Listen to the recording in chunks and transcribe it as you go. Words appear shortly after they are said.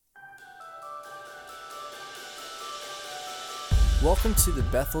Welcome to the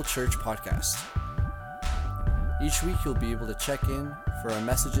Bethel Church Podcast. Each week you'll be able to check in for our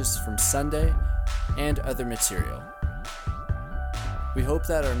messages from Sunday and other material. We hope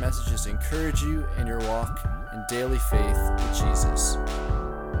that our messages encourage you in your walk in daily faith with Jesus.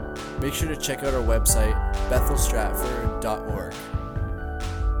 Make sure to check out our website, bethelstratford.org.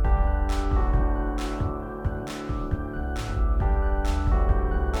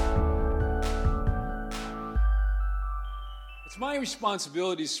 It's my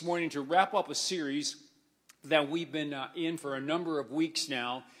responsibility this morning to wrap up a series that we've been in for a number of weeks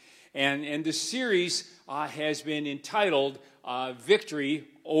now. And this series has been entitled Victory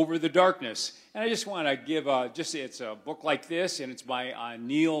Over the Darkness. And I just want to give, it's a book like this, and it's by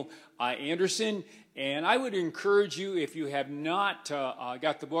Neil Anderson. And I would encourage you, if you have not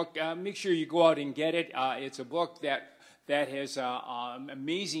got the book, make sure you go out and get it. It's a book that has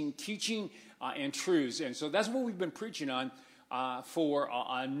amazing teaching and truths. And so that's what we've been preaching on for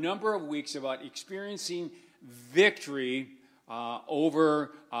a number of weeks, about experiencing victory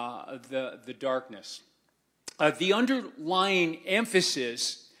over the darkness. The underlying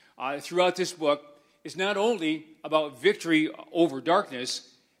emphasis throughout this book is not only about victory over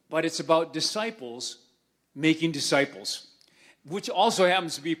darkness, but it's about disciples making disciples, which also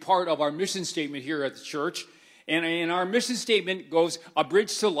happens to be part of our mission statement here at the church. And our mission statement goes, a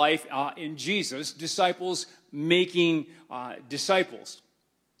bridge to life in Jesus, disciples making disciples.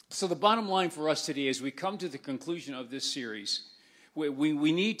 So the bottom line for us today, as we come to the conclusion of this series,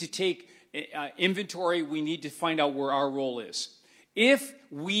 we need to take inventory. We need to find out where our role is. If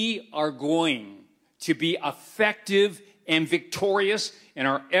we are going to be effective and victorious in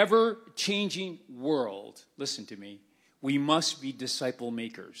our ever-changing world, listen to me, we must be disciple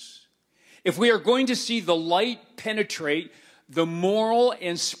makers. If we are going to see the light penetrate the moral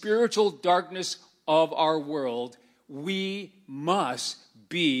and spiritual darkness of our world, we must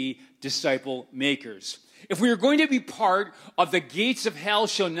be disciple makers. If we are going to be part of the gates of hell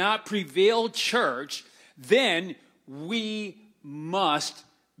shall not prevail church, then we must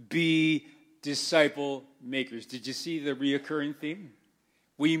be disciple makers. Did you see the reoccurring theme?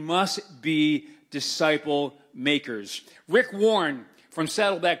 We must be disciple makers. Rick Warren from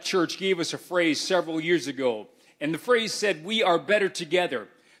Saddleback Church gave us a phrase several years ago, and the phrase said, "We are better together."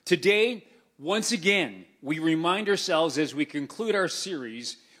 Today, once again, we remind ourselves as we conclude our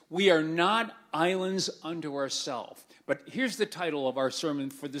series, we are not islands unto ourselves. But here's the title of our sermon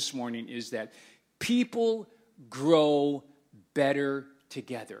for this morning, is that people grow better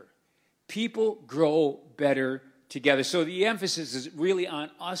together. People grow better together. So the emphasis is really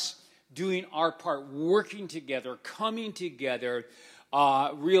on us doing our part, working together, coming together,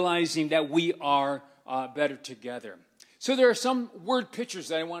 realizing that we are better together. So there are some word pictures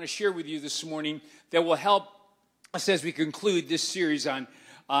that I want to share with you this morning that will help us as we conclude this series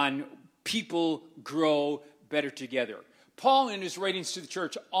on people grow better together. Paul, in his writings to the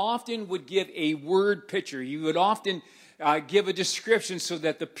church, often would give a word picture. He would often give a description so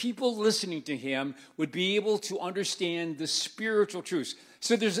that the people listening to him would be able to understand the spiritual truths.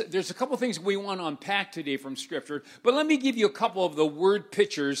 So there's a couple things we want to unpack today from Scripture, but let me give you a couple of the word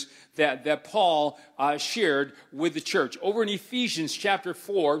pictures that Paul shared with the church. Over in Ephesians chapter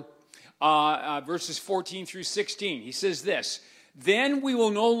 4, verses 14 through 16, he says this, "Then we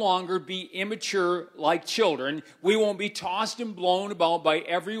will no longer be immature like children. We won't be tossed and blown about by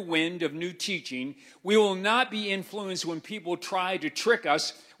every wind of new teaching. We will not be influenced when people try to trick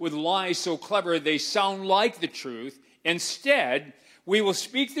us with lies so clever they sound like the truth. Instead, we will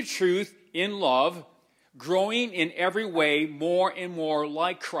speak the truth in love, growing in every way more and more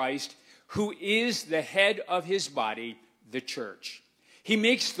like Christ, who is the head of his body, the church." He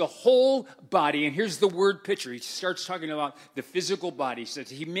makes the whole body, and here's the word picture. He starts talking about the physical body. He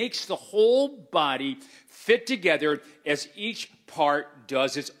says he makes the whole body fit together as each part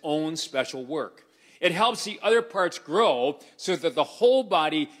does its own special work. It helps the other parts grow so that the whole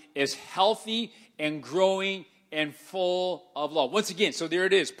body is healthy and growing and full of love. Once again, so there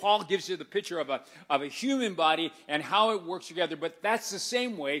it is. Paul gives you the picture of a human body and how it works together. But that's the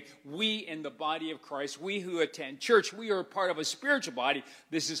same way we in the body of Christ, we who attend church, we are a part of a spiritual body.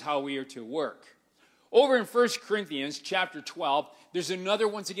 This is how we are to work. Over in 1 Corinthians chapter 12, there's another,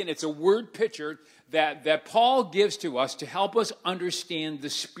 once again, it's a word picture that Paul gives to us to help us understand the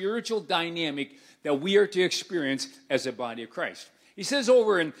spiritual dynamic that we are to experience as a body of Christ. He says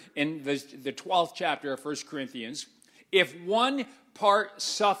over in the 12th chapter of 1 Corinthians, if one part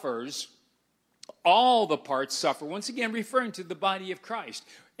suffers, all the parts suffer. Once again, referring to the body of Christ.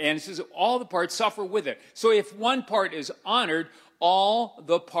 And it says all the parts suffer with it. So if one part is honored, all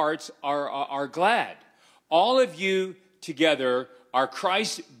the parts are glad. All of you together are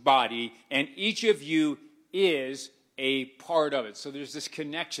Christ's body, and each of you is a part of it. So there's this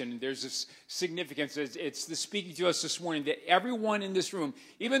connection, there's this significance. It's the speaking to us this morning that everyone in this room,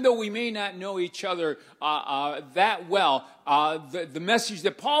 even though we may not know each other that well, the message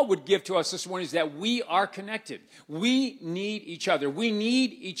that Paul would give to us this morning is that we are connected. We need each other. We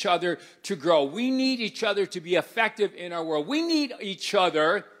need each other to grow. We need each other to be effective in our world. We need each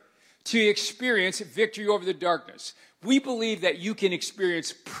other to experience victory over the darkness. We believe that you can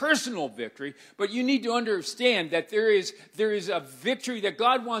experience personal victory, but you need to understand that there is a victory that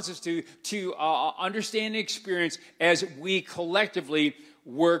God wants us to understand and experience as we collectively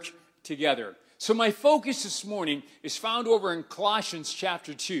work together. So my focus this morning is found over in Colossians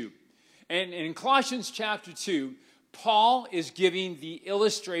chapter 2. And in Colossians chapter 2, Paul is giving the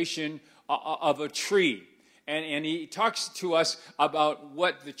illustration of a tree. And he talks to us about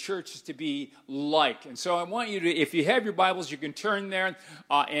what the church is to be like. And so I want you to, if you have your Bibles, you can turn there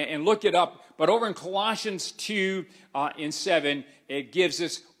and look it up. But over in Colossians 2 in 7, it gives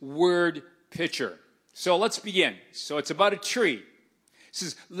this word picture. So let's begin. So it's about a tree. It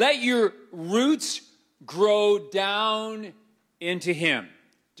says, let your roots grow down into him.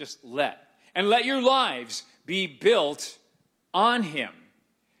 Just let. And let your lives be built on him.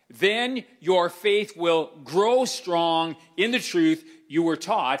 Then your faith will grow strong in the truth you were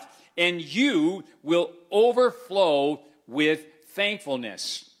taught, and you will overflow with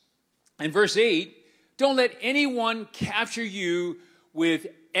thankfulness. And verse 8, don't let anyone capture you with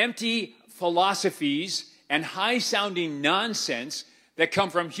empty philosophies and high-sounding nonsense that come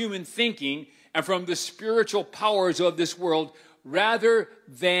from human thinking and from the spiritual powers of this world rather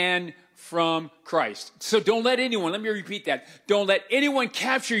than from Christ. So don't let anyone, let me repeat that. Don't let anyone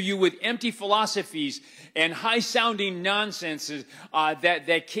capture you with empty philosophies and high-sounding nonsenses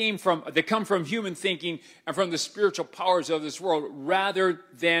that come from human thinking and from the spiritual powers of this world rather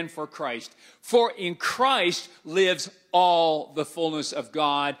than for Christ. For in Christ lives all the fullness of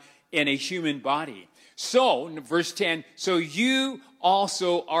God in a human body. So, in verse 10, so you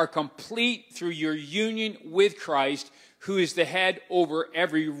also are complete through your union with Christ, who is the head over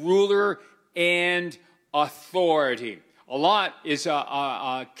every ruler and authority. A lot is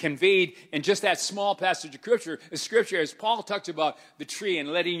conveyed in just that small passage of scripture as Paul talks about the tree and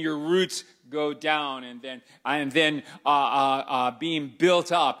letting your roots go down and then being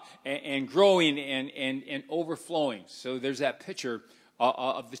built up and growing and overflowing. So there's that picture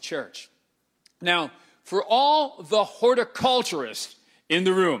of the church. Now, for all the horticulturists in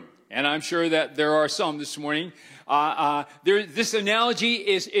the room, and I'm sure that there are some this morning, this analogy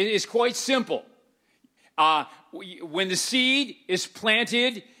is quite simple. When the seed is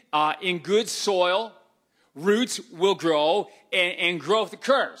planted in good soil, roots will grow and growth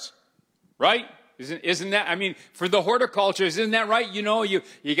occurs, right? Isn't that, I mean, for the horticulture, isn't that right? You know, you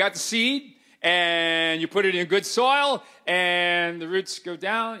got the seed and you put it in good soil and the roots go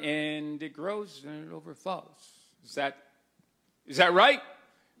down and it grows and it overflows. Is that right?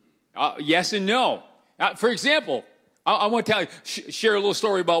 Yes and no. For example, I want to share a little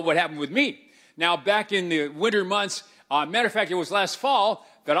story about what happened with me. Now, back in the winter months, matter of fact, it was last fall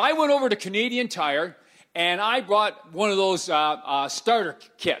that I went over to Canadian Tire and I bought one of those starter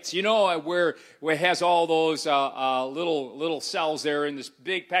kits, you know, where it has all those little cells there in this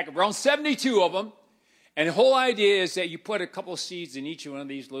big pack of around 72 of them. And the whole idea is that you put a couple of seeds in each one of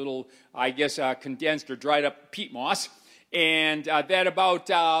these little, condensed or dried up peat moss. And then about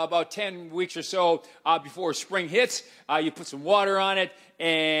 10 weeks or so before spring hits, you put some water on it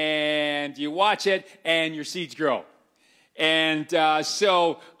and you watch it and your seeds grow. And and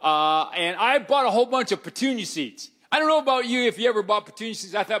I bought a whole bunch of petunia seeds. I don't know about you if you ever bought petunia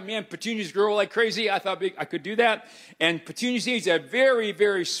seeds. I thought, man, petunias grow like crazy. I thought I could do that. And petunia seeds are very,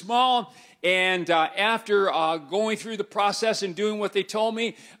 very small. And after going through the process and doing what they told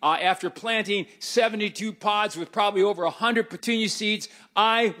me, after planting 72 pods with probably over 100 petunia seeds,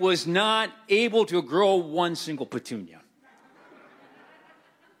 I was not able to grow one single petunia.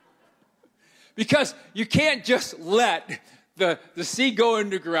 Because you can't just let the seed go in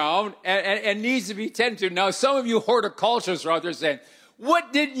the ground and needs to be tended to. Now, some of you horticulturists are out there saying,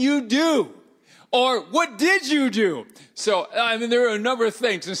 what did you do? Or what did you do? So, I mean, there are a number of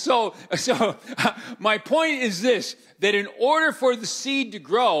things. And so my point is this, that in order for the seed to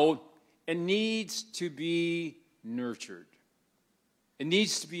grow, it needs to be nurtured. It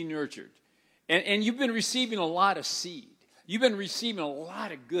needs to be nurtured. And you've been receiving a lot of seed. You've been receiving a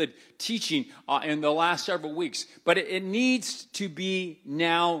lot of good teaching in the last several weeks. But it needs to be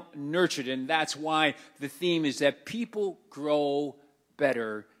now nurtured. And that's why the theme is that people grow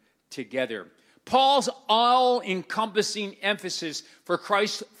better together. Paul's all-encompassing emphasis for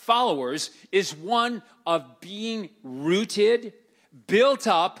Christ's followers is one of being rooted, built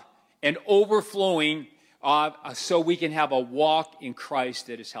up, and overflowing so we can have a walk in Christ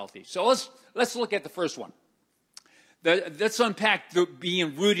that is healthy. So let's look at the first one. Let's unpack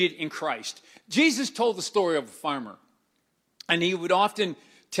being rooted in Christ. Jesus told the story of a farmer, and he would often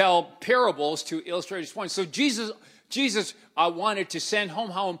tell parables to illustrate his point. So Jesus wanted to send home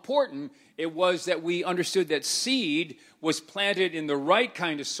how important it was that we understood that seed was planted in the right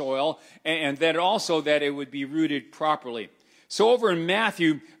kind of soil, and that also that it would be rooted properly. So over in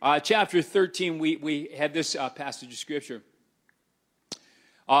Matthew chapter 13, we had this passage of Scripture.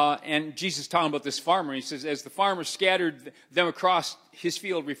 And Jesus talking about this farmer. He says, as the farmer scattered them across his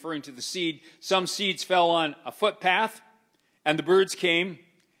field, referring to the seed, some seeds fell on a footpath, and the birds came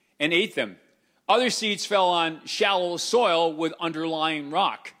and ate them. Other seeds fell on shallow soil with underlying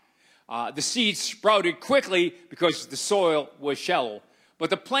rock. The seeds sprouted quickly because the soil was shallow. But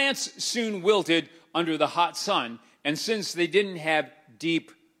the plants soon wilted under the hot sun, and since they didn't have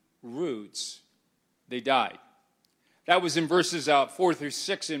deep roots, they died. That was in verses 4 through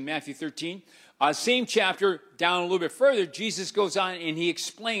 6 in Matthew 13. Same chapter, down a little bit further, Jesus goes on and he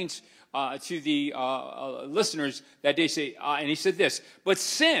explains to the listeners that they say, and he said this, but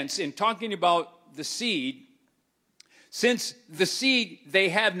since, in talking about the seed, since the seed, they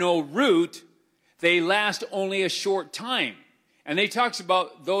have no root, they last only a short time. And he talks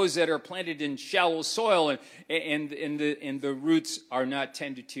about those that are planted in shallow soil and the roots are not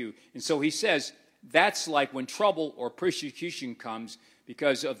tended to. And so he says, that's like when trouble or persecution comes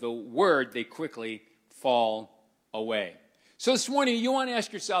because of the word, they quickly fall away. So this morning, you want to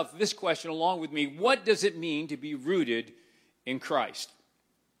ask yourself this question along with me. What does it mean to be rooted in Christ?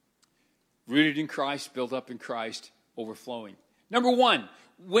 Rooted in Christ, built up in Christ, overflowing. Number one,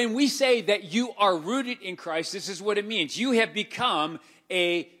 when we say that you are rooted in Christ, this is what it means. You have become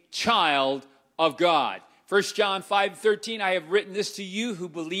a child of God. 1 John 5:13, I have written this to you who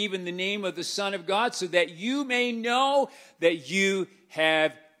believe in the name of the Son of God, so that you may know that you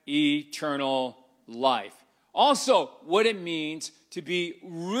have eternal life. Also, what it means to be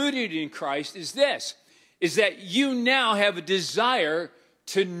rooted in Christ is this, is that you now have a desire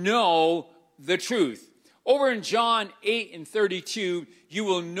to know the truth. Over in John 8:32, you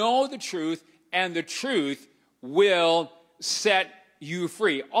will know the truth, and the truth will set you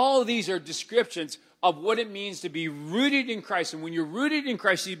free. All of these are descriptions of what it means to be rooted in Christ. And when you're rooted in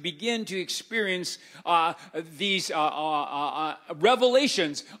Christ, you begin to experience these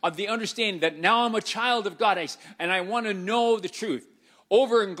revelations of the understanding that now I'm a child of God, and I want to know the truth.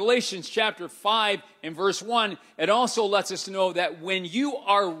 Over in Galatians chapter 5 and verse 1, it also lets us know that when you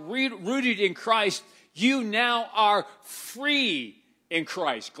are rooted in Christ, you now are free in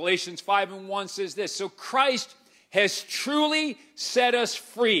Christ. Galatians 5 and 1 says this, so Christ has truly set us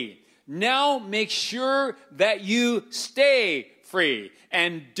free. Now make sure that you stay free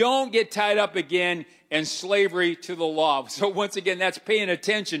and don't get tied up again in slavery to the law. So once again, that's paying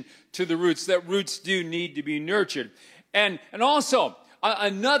attention to the roots. That roots do need to be nurtured. And also,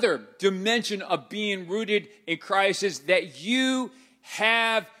 another dimension of being rooted in Christ is that you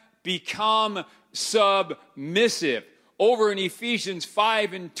have become submissive. Over in Ephesians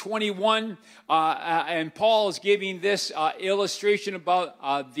 5 and 21, and Paul is giving this illustration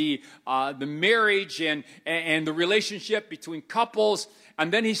about the marriage and the relationship between couples.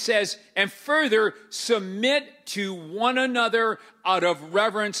 And then he says, and further, submit to one another out of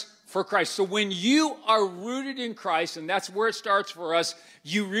reverence for Christ. So when you are rooted in Christ, and that's where it starts for us,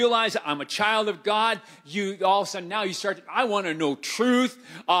 you realize I'm a child of God. You all of a sudden now you start, I want to know truth.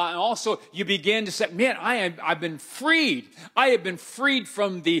 And also you begin to say, man, I've been freed. I have been freed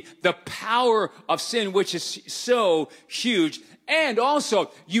from the power of sin, which is so huge. And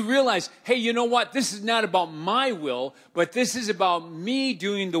also, you realize, hey, you know what? This is not about my will, but this is about me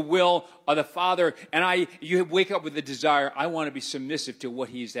doing the will of the Father. And you wake up with the desire, I want to be submissive to what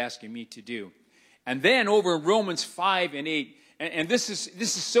He's asking me to do. And then over in Romans 5 and 8, and this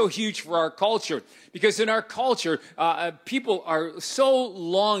is so huge for our culture, because in our culture, people are so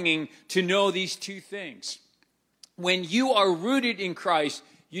longing to know these two things. When you are rooted in Christ,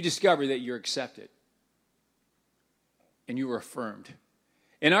 you discover that you're accepted. And you are affirmed.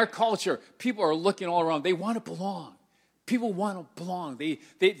 In our culture, people are looking all around. They want to belong. People want to belong.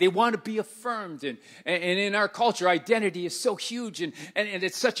 They want to be affirmed. And in our culture, identity is so huge. And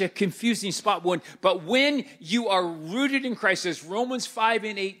it's such a confusing spot. But when you are rooted in Christ, as Romans 5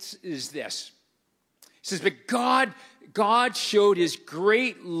 and 8 is this. It says, but God showed His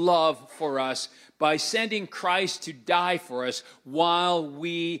great love for us by sending Christ to die for us while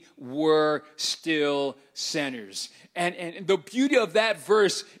we were still sinners. And the beauty of that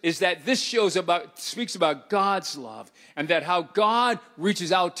verse is that this speaks about God's love, and that how God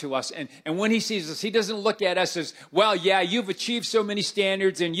reaches out to us. And when he sees us, he doesn't look at us as, well, yeah, you've achieved so many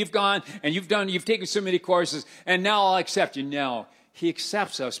standards, and you've gone and you've taken so many courses, and now I'll accept you. No, he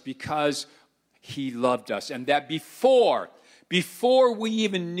accepts us because he loved us. And that before we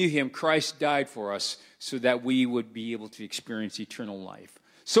even knew him, Christ died for us so that we would be able to experience eternal life.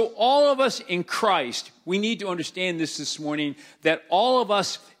 So all of us in Christ, we need to understand this morning, that all of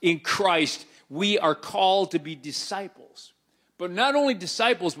us in Christ, we are called to be disciples. But not only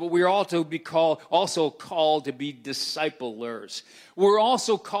disciples, but we're also called to be disciplers. We're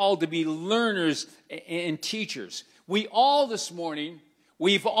also called to be learners and teachers. We've all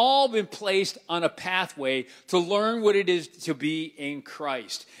been placed on a pathway to learn what it is to be in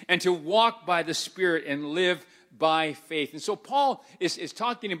Christ and to walk by the Spirit and live by faith. And so Paul is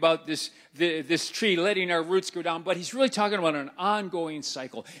talking about this tree, letting our roots go down, but he's really talking about an ongoing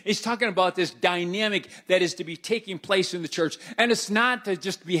cycle. He's talking about this dynamic that is to be taking place in the church. And it's not to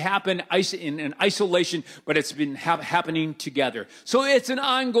just be happen in isolation, but it's been happening together. So it's an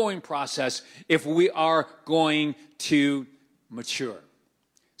ongoing process if we are going to mature.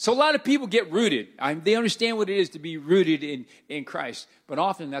 So a lot of people get rooted. They understand what it is to be rooted in Christ, but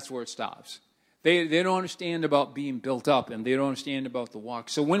often that's where it stops. They don't understand about being built up, and they don't understand about the walk.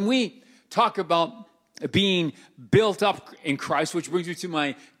 So when we talk about being built up in Christ, which brings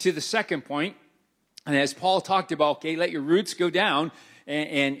me to the second point, and as Paul talked about, okay, let your roots go down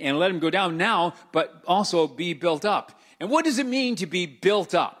and let them go down now, but also be built up. And what does it mean to be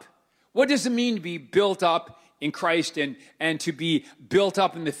built up? What does it mean to be built up in Christ and to be built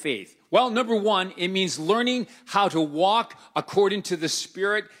up in the faith? Well, number one, it means learning how to walk according to the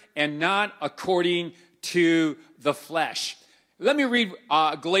Spirit and not according to the flesh. Let me read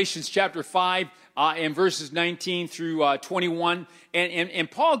Galatians chapter 5 and verses 19 through 21.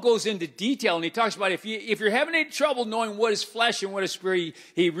 And Paul goes into detail, and he talks about if you're having any trouble knowing what is flesh and what is spirit,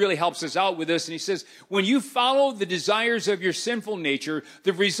 he really helps us out with this. And he says, when you follow the desires of your sinful nature,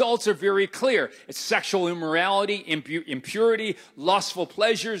 the results are very clear. It's sexual immorality, impurity, lustful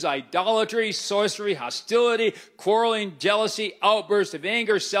pleasures, idolatry, sorcery, hostility, quarreling, jealousy, outbursts of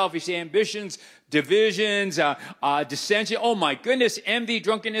anger, selfish ambitions, divisions, dissension, oh my goodness, envy,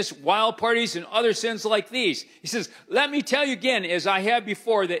 drunkenness, wild parties, and other sins like these. He says, let me tell you again, as I have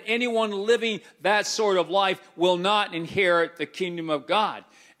before, that anyone living that sort of life will not inherit the kingdom of God.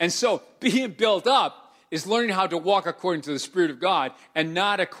 And so being built up is learning how to walk according to the Spirit of God and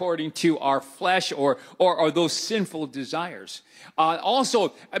not according to our flesh or those sinful desires.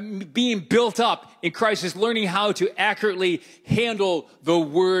 Also, being built up in Christ is learning how to accurately handle the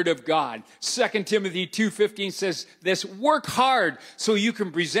Word of God. 2 Timothy 2:15 says this, work hard so you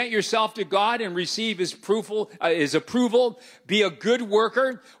can present yourself to God and receive his approval. Be a good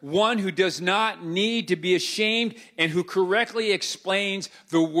worker, one who does not need to be ashamed and who correctly explains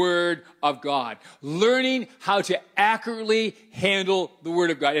the Word of God. Learning how to accurately handle the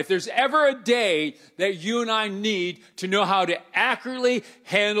Word of God. If there's ever a day that you and I need to know how to accurately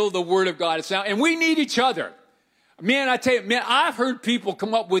handle the Word of God, it's now. And we need each other. Man, I tell you, I've heard people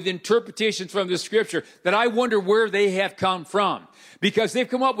come up with interpretations from the Scripture that I wonder where they have come from, because they've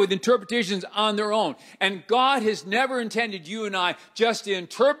come up with interpretations on their own. And God has never intended you and I just to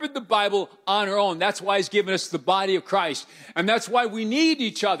interpret the Bible on our own. That's why he's given us the body of Christ. And that's why we need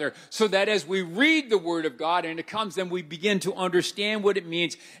each other, so that as we read the Word of God and it comes, then we begin to understand what it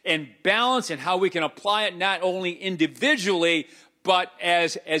means and balance and how we can apply it not only individually, but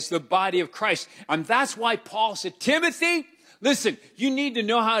as the body of Christ. And that's why Paul said, Timothy, listen, you need to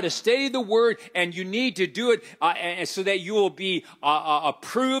know how to study the Word, and you need to do it so that you will be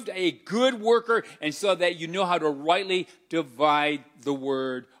approved, a good worker, and so that you know how to rightly divide the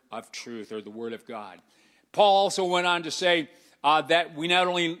Word of truth, or the Word of God. Paul also went on to say that we not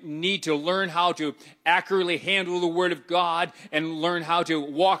only need to learn how to accurately handle the Word of God and learn how to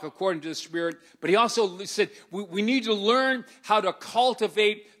walk according to the Spirit, but he also said we need to learn how to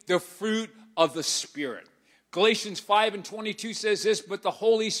cultivate the fruit of the Spirit. Galatians 5:22 says this, but the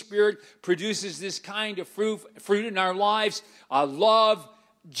Holy Spirit produces this kind of fruit in our lives, love,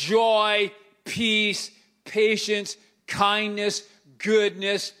 joy, peace, patience, kindness,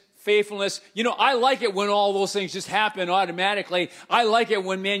 goodness, faithfulness. You know, I like it when all those things just happen automatically. I like it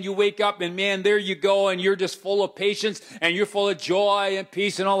when, man, you wake up and, man, there you go, and you're just full of patience and you're full of joy and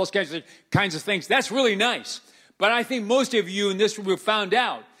peace and all those kinds of things. That's really nice. But I think most of you in this room have found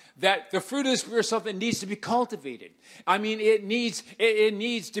out that the fruit of the Spirit is something that needs to be cultivated. I mean, it needs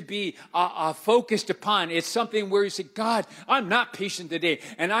to be focused upon. It's something where you say, God, I'm not patient today,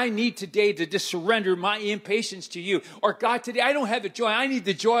 and I need today to just surrender my impatience to you. Or God, today I don't have the joy. I need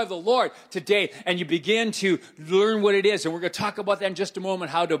the joy of the Lord today. And you begin to learn what it is. And we're going to talk about that in just a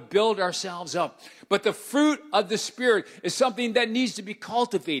moment, how to build ourselves up. But the fruit of the Spirit is something that needs to be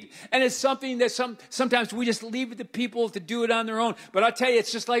cultivated. And it's something that sometimes we just leave it to people to do it on their own. But I tell you,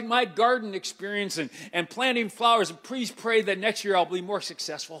 it's just like my garden experience and planting flowers. And please pray that next year I'll be more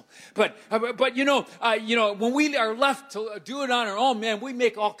successful. But when we are left to do it on our own, man, we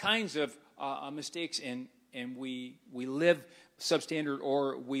make all kinds of mistakes, and we live substandard,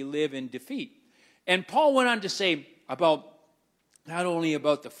 or we live in defeat. And Paul went on to say about not only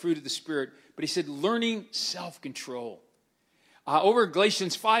about the fruit of the Spirit, but he said learning self-control. Over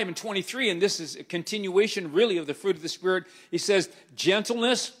Galatians 5:23, and this is a continuation really of the fruit of the Spirit, he says,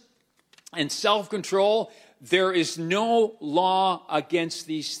 gentleness and self-control, there is no law against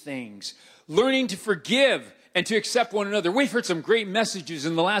these things. Learning to forgive and to accept one another. We've heard some great messages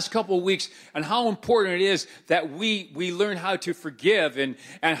in the last couple of weeks on how important it is that we learn how to forgive and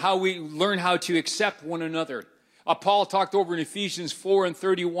how we learn how to accept one another. Paul talked over in Ephesians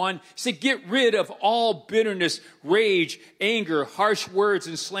 4:31. He said, get rid of all bitterness, rage, anger, harsh words,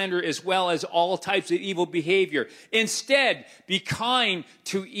 and slander, as well as all types of evil behavior. Instead, be kind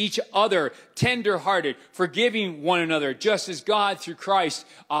to each other, tender-hearted, forgiving one another, just as God through Christ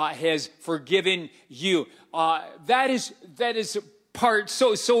has forgiven you. That is part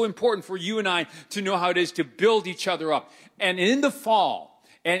so important for you and I to know how it is to build each other up. And in the fall,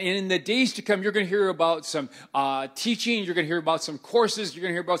 and in the days to come, you're going to hear about some teaching. You're going to hear about some courses. You're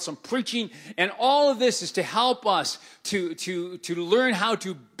going to hear about some preaching. And all of this is to help us to learn how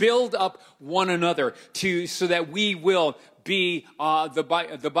to build up one another so that we will be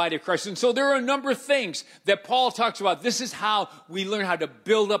the body of Christ. And so there are a number of things that Paul talks about. This is how we learn how to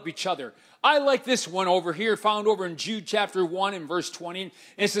build up each other. I like this one over here, found over in Jude chapter 1 and verse 20. And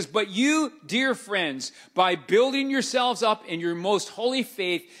it says, but you, dear friends, by building yourselves up in your most holy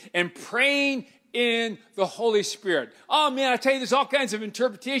faith and praying in the Holy Spirit. Oh man, I tell you, there's all kinds of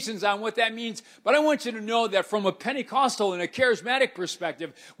interpretations on what that means. But I want you to know that from a Pentecostal and a charismatic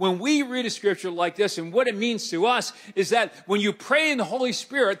perspective, when we read a scripture like this, and what it means to us is that when you pray in the Holy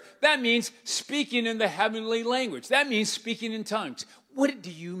Spirit, that means speaking in the heavenly language. That means speaking in tongues. What do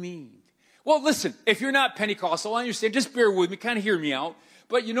you mean? Well, listen, if you're not Pentecostal, I understand, just bear with me, kind of hear me out.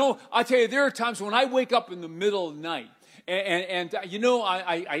 But I'll tell you, there are times when I wake up in the middle of the night, and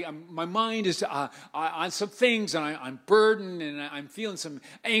my mind is on some things, and I'm burdened, and I'm feeling some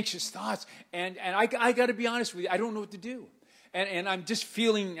anxious thoughts, and I got to be honest with you, I don't know what to do. And I'm just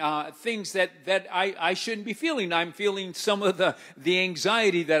feeling things that I shouldn't be feeling. I'm feeling some of the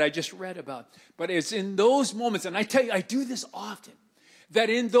anxiety that I just read about. But it's in those moments, and I tell you, I do this often, that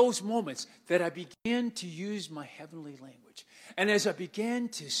in those moments that I began to use my heavenly language. And as I began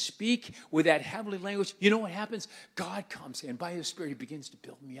to speak with that heavenly language, you know what happens? God comes in. By His Spirit, He begins to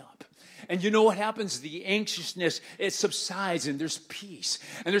build me up. And you know what happens? The anxiousness, it subsides, and there's peace.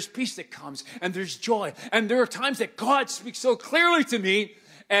 And there's peace that comes, and there's joy. And there are times that God speaks so clearly to me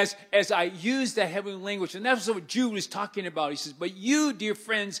as I use that heavenly language. And that's what Jude is talking about. He says, but you, dear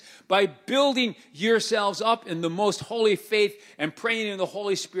friends, by building yourselves up in the most holy faith and praying in the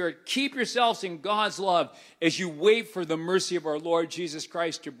Holy Spirit, keep yourselves in God's love as you wait for the mercy of our Lord Jesus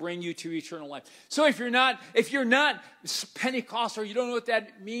Christ to bring you to eternal life. So if you're not Pentecostal, you don't know what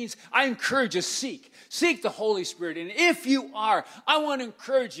that means, I encourage you, seek the Holy Spirit. And if you are, I want to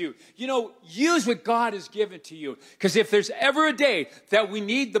encourage you, use what God has given to you. Because if there's ever a day that we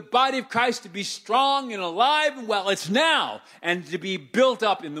need the body of Christ to be strong and alive and well, it's now, and to be built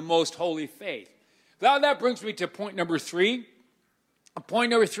up in the most holy faith. Now that brings me to point number 3.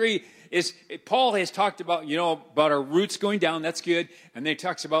 Point number 3 is Paul has talked about, about our roots going down. That's good. And then he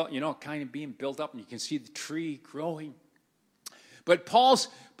talks about, kind of being built up, and you can see the tree growing. But Paul's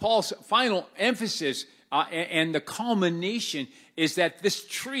final emphasis and the culmination is that this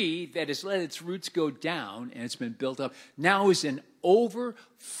tree that has let its roots go down and it's been built up now is an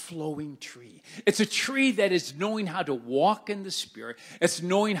overflowing tree. It's a tree that is knowing how to walk in the Spirit. It's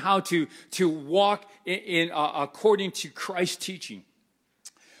knowing how to walk in according to Christ's teaching.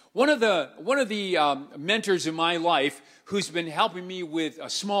 One of the mentors in my life who's been helping me with a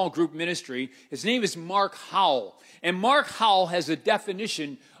small group ministry, his name is Mark Howell. And Mark Howell has a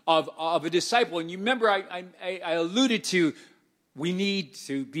definition of a disciple. And you remember I alluded to we need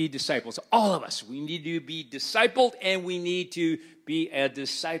to be disciples. All of us. We need to be discipled, and we need to be a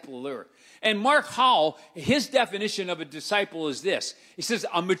discipler. And Mark Howell, his definition of a disciple is this. He says,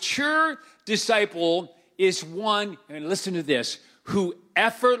 a mature disciple is one, and listen to this, who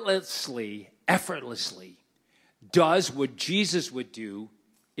effortlessly does what Jesus would do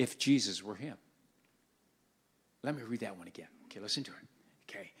if Jesus were him. Let me read that one again. Okay, listen to it.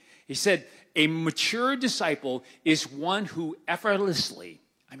 Okay. He said, a mature disciple is one who effortlessly,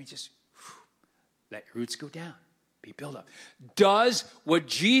 just let your roots go down, be built up, does what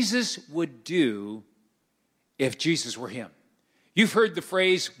Jesus would do if Jesus were him. You've heard the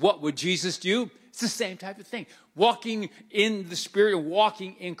phrase, what would Jesus do? It's the same type of thing. Walking in the Spirit,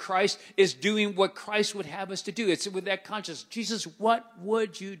 walking in Christ is doing what Christ would have us to do. It's with that conscience. Jesus, what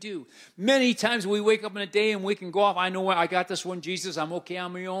would you do? Many times we wake up in a day and we can go off. I know I got this one, Jesus. I'm okay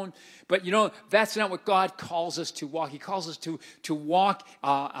on my own. But that's not what God calls us to walk. He calls us to walk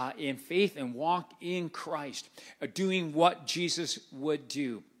in faith and walk in Christ, doing what Jesus would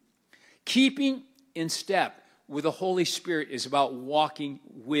do. Keeping in step with the Holy Spirit is about walking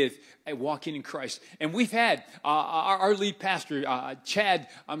in Christ. And we've had our lead pastor, Chad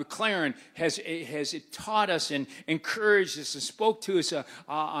McLaren, has taught us and encouraged us and spoke to us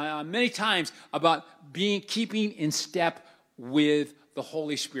many times about keeping in step with the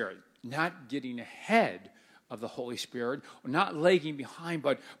Holy Spirit, not getting ahead of the Holy Spirit, not lagging behind,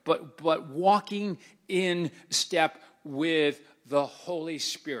 but walking in step with the Holy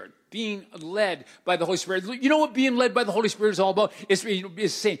Spirit. Being led by the Holy Spirit. You know what being led by the Holy Spirit is all about? It's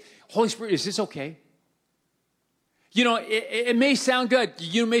saying, Holy Spirit, is this okay? It may sound good.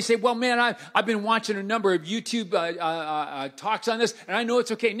 You may say, well, man, I've been watching a number of YouTube talks on this, and I know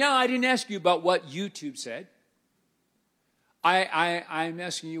it's okay. No, I didn't ask you about what YouTube said. I'm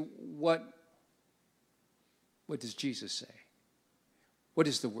asking you, what does Jesus say? What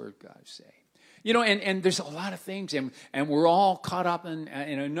does the Word of God say? And there's a lot of things, and we're all caught up in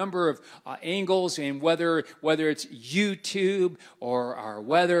a number of angles, and whether it's YouTube or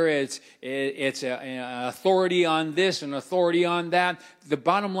whether it's an authority on this and authority on that. The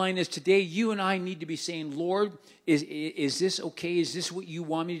bottom line is today you and I need to be saying, Lord, is this okay? Is this what you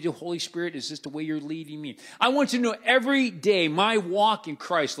want me to do? Holy Spirit, is this the way you're leading me? I want you to know every day my walk in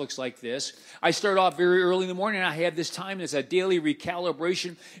Christ looks like this. I start off very early in the morning. I have this time. It's a daily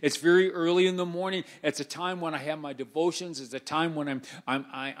recalibration. It's very early in the morning. It's a time when I have my devotions. It's a time when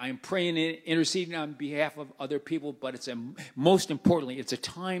I'm praying and interceding on behalf of other people. But most importantly, it's a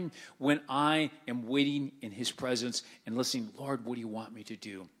time when I am waiting in His presence and listening, Lord, what do you want me to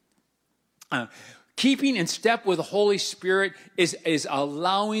do? Keeping in step with the Holy Spirit is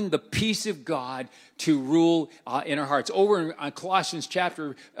allowing the peace of God to rule in our hearts. Over in Colossians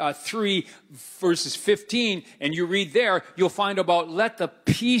chapter 3, verses 15, and you read there, you'll find about let the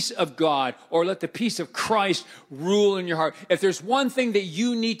peace of God or let the peace of Christ rule in your heart. If there's one thing that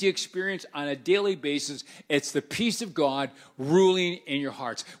you need to experience on a daily basis, it's the peace of God ruling in your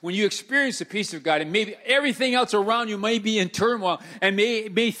hearts. When you experience the peace of God, and maybe everything else around you may be in turmoil, and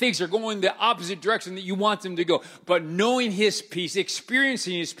may things are going the opposite direction that you want them to go, but knowing His peace,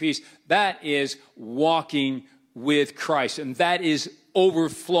 experiencing His peace, that is walking with Christ, and that is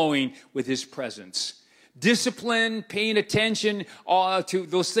overflowing with His presence. Discipline, paying attention to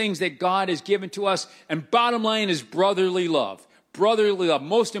those things that God has given to us, and bottom line is brotherly love. Brotherly love.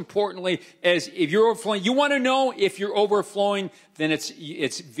 Most importantly, as if you're overflowing, you want to know if you're overflowing, then it's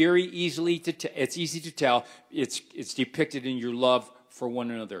very easy to tell. It's depicted in your love for one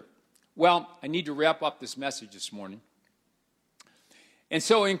another. Well, I need to wrap up this message this morning. And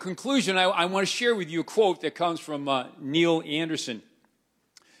so in conclusion, I want to share with you a quote that comes from Neil Anderson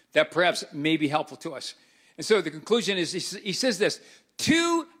that perhaps may be helpful to us. And so the conclusion is, he says this,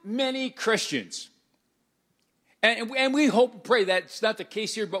 too many Christians, and we hope and pray that's not the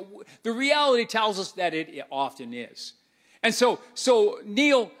case here, but the reality tells us that it often is. And so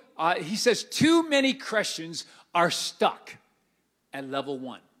Neil, he says, too many Christians are stuck at level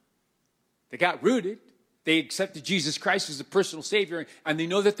 1. They got rooted. They accepted Jesus Christ as the personal Savior, and they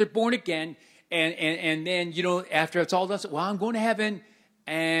know that they're born again. And then, after it's all done, well, I'm going to heaven,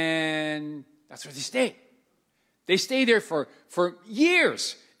 and that's where they stay. They stay there for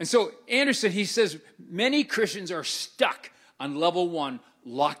years. And so Anderson, he says, many Christians are stuck on level 1,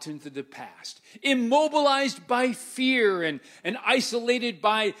 locked into the past, immobilized by fear and isolated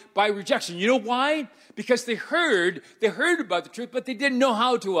by rejection. You know why? Because they heard about the truth, but they didn't know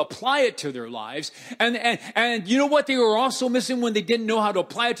how to apply it to their lives. And you know what they were also missing when they didn't know how to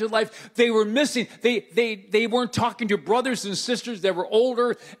apply it to their life? They were missing, they weren't talking to brothers and sisters that were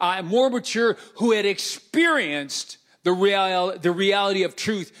older, more mature, who had experienced the reality of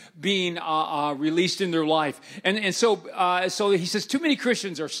truth being released in their life. And so he says too many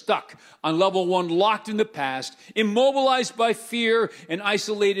Christians are stuck on level 1, locked in the past, immobilized by fear, and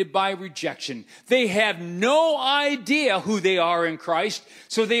isolated by rejection. They have no idea who they are in Christ,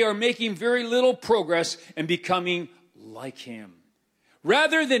 so they are making very little progress and becoming like him.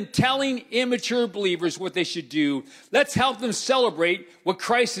 Rather than telling immature believers what they should do, let's help them celebrate what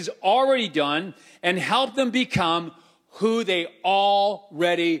Christ has already done and help them become who they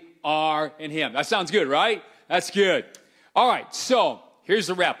already are in him. That sounds good, right? That's good. All right, so here's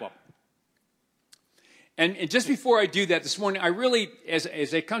the wrap-up. And just before I do that this morning, I really, as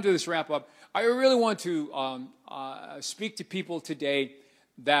I come to this wrap-up, I really want to speak to people today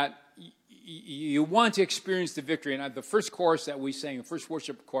that you want to experience the victory. And the first chorus that we sang, the first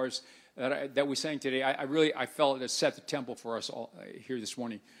worship chorus that we sang today, I felt it set the temple for us all here this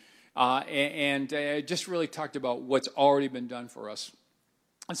morning. And just really talked about what's already been done for us.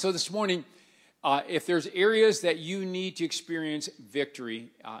 And so this morning, if there's areas that you need to experience victory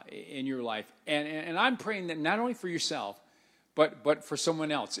in your life, and I'm praying that not only for yourself, but for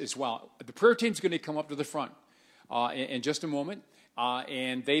someone else as well. The prayer team's going to come up to the front in just a moment.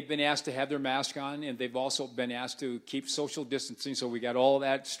 And they've been asked to have their mask on, and they've also been asked to keep social distancing, so we got all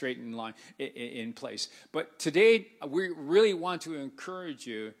that straight in line in place. But today, we really want to encourage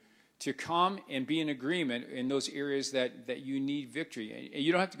you to come and be in agreement in those areas that you need victory. And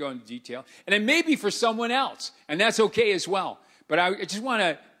you don't have to go into detail. And it may be for someone else, and that's okay as well. But I just want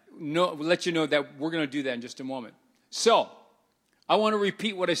to let you know that we're going to do that in just a moment. So, I want to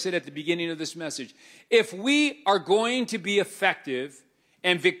repeat what I said at the beginning of this message. If we are going to be effective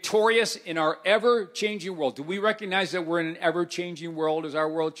and victorious in our ever-changing world, do we recognize that we're in an ever-changing world? Is our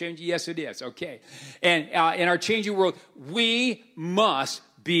world changing? Yes, it is. Okay. And in our changing world, we must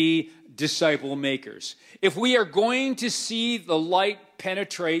be disciple makers. If we are going to see the light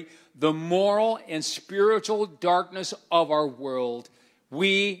penetrate the moral and spiritual darkness of our world,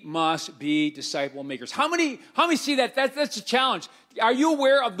 we must be disciple makers. How many see that? That's a challenge. Are you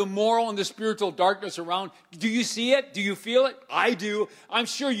aware of the moral and the spiritual darkness around? Do you see it? Do you feel it? I do. I'm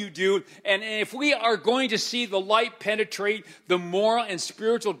sure you do. And if we are going to see the light penetrate the moral and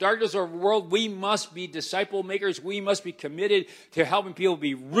spiritual darkness of our world, we must be disciple makers. We must be committed to helping people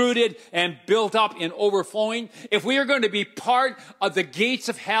be rooted and built up and overflowing. If we are going to be part of the gates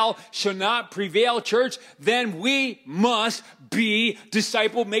of hell shall not prevail, church, then we must be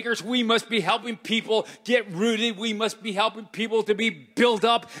disciple makers. We must be helping people get rooted. We must be helping people to be built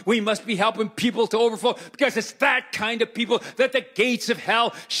up. We must be helping people to overflow, because it's that kind of people that the gates of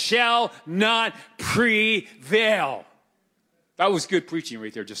hell shall not prevail. That was good preaching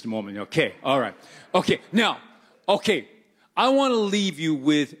right there just a moment. Okay, all right. Okay, now, I want to leave you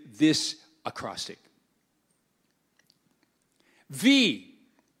with this acrostic. V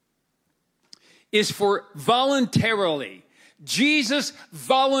is for voluntarily. Jesus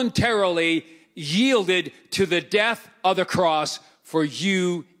voluntarily yielded to the death of the cross for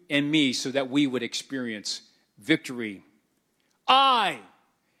you and me so that we would experience victory. I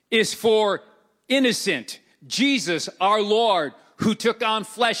is for innocent. Jesus, our Lord, who took on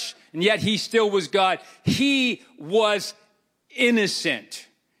flesh, and yet he still was God. He was innocent.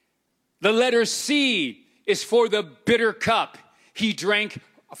 The letter C is for the bitter cup he drank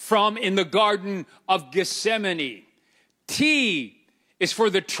from in the Garden of Gethsemane. T is for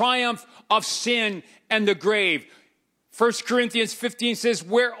the triumph of sin and the grave. 1 Corinthians 15 says,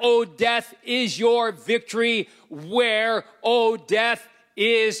 where, O death, is your victory? Where, O death,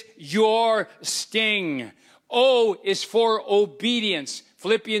 is your sting? O is for obedience.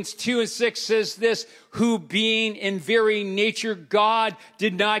 Philippians 2:6 says this, who being in very nature God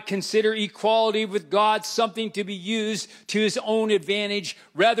did not consider equality with God something to be used to his own advantage.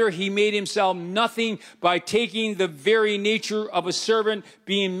 Rather, he made himself nothing by taking the very nature of a servant,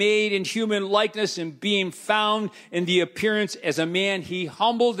 being made in human likeness and being found in the appearance as a man. He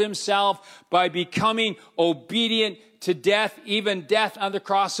humbled himself by becoming obedient to death, even death on the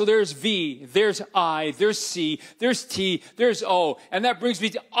cross. So there's V, there's I, there's C, there's T, there's O. And that brings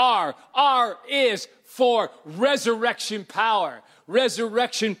me to R. R is for resurrection power.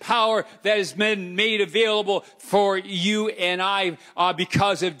 Resurrection power that has been made available for you and I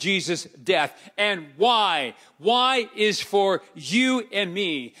because of Jesus' death. And Y? Y is for you and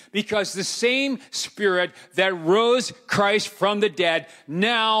me, because the same Spirit that rose Christ from the dead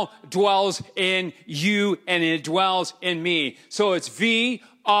now dwells in you and it dwells in me. So it's V,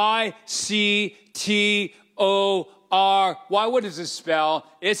 I, C, T, O, R. Why? What does it spell?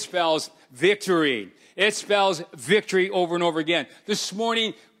 It spells victory. It spells victory over and over again. This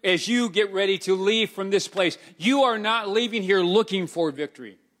morning, as you get ready to leave from this place, you are not leaving here looking for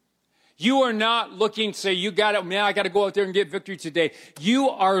victory. You are not looking to say, I got to go out there and get victory today. You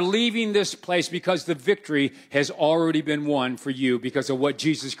are leaving this place because the victory has already been won for you because of what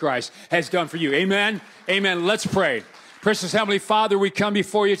Jesus Christ has done for you. Amen? Amen. Let's pray. Precious Heavenly Father, we come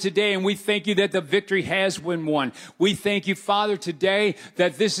before you today and we thank you that the victory has been won. We thank you, Father, today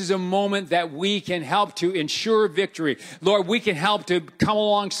that this is a moment that we can help to ensure victory. Lord, we can help to come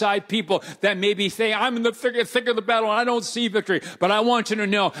alongside people that maybe say, I'm in the thick of the battle and I don't see victory. But I want you to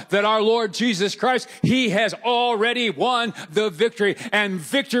know that our Lord Jesus Christ, He has already won the victory. And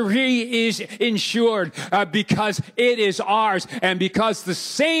victory is ensured because it is ours. And because the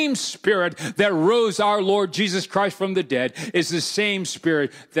same Spirit that rose our Lord Jesus Christ from the dead is the same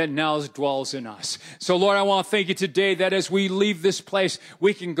Spirit that now dwells in us. So Lord, I want to thank you today that as we leave this place,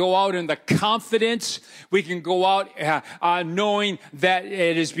 we can go out in the confidence, we can go out knowing that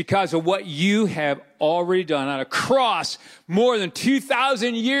it is because of what you have already done on a cross more than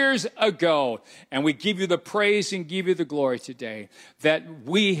 2,000 years ago. And we give you the praise and give you the glory today that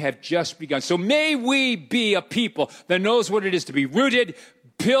we have just begun. So may we be a people that knows what it is to be rooted,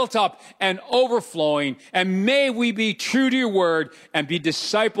 built up and overflowing, and may we be true to your word and be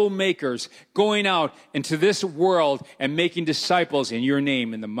disciple makers going out into this world and making disciples in your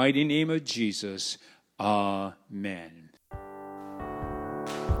name, in the mighty name of Jesus. Amen.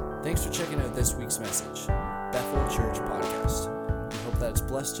 Thanks for checking out this week's message, Bethel Church Podcast. We hope that it's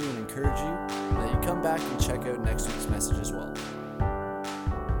blessed you and encouraged you, and that you come back and check out next week's message as well.